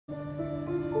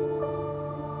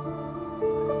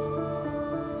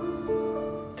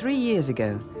3 years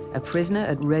ago, a prisoner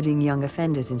at Reading Young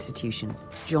Offenders Institution,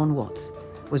 John Watts,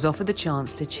 was offered the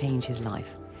chance to change his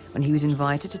life when he was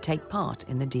invited to take part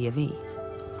in the DofE.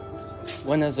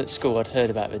 When I was at school, I'd heard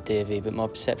about the DofE, but my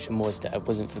perception was that it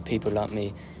wasn't for people like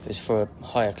me. It was for a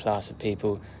higher class of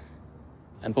people.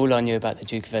 And all I knew about the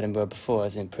Duke of Edinburgh before I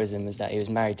was in prison was that he was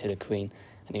married to the Queen,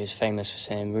 and he was famous for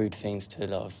saying rude things to a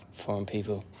lot of foreign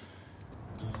people.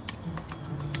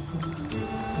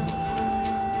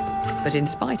 But in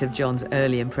spite of John's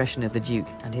early impression of the Duke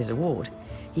and his award,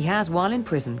 he has, while in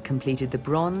prison, completed the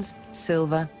Bronze,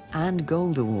 Silver and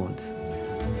Gold awards.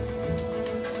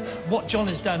 What John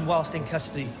has done whilst in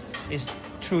custody is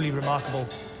truly remarkable.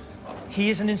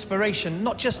 He is an inspiration,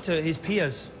 not just to his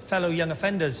peers, fellow young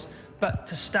offenders, but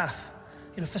to staff.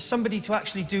 You know, for somebody to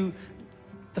actually do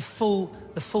the full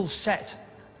set,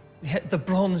 the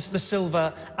bronze, the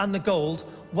silver and the gold,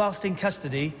 whilst in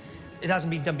custody, it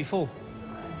hasn't been done before.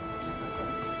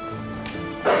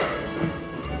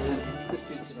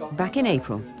 Back in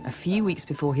April, a few weeks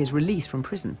before his release from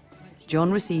prison,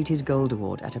 John received his Gold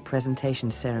Award at a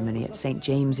presentation ceremony at St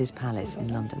James's Palace in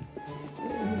London.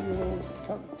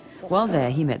 While there,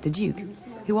 he met the Duke,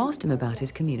 who asked him about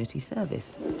his community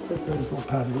service.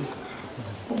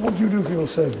 What do you do for your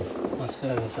service? My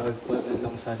service, I work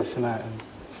alongside the Samaritans.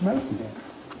 Samaritans? Yeah.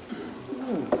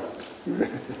 Oh.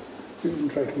 You didn't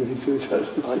try committing suicide?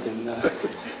 I didn't know.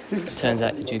 It turns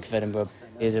out the Duke of Edinburgh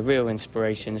is a real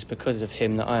inspiration. It's because of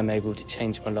him that I am able to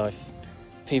change my life.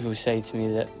 People say to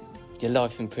me that your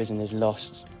life in prison is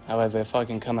lost. However, if I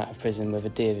can come out of prison with a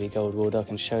DofE Gold Award, I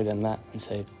can show them that and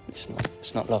say it's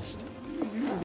not lost.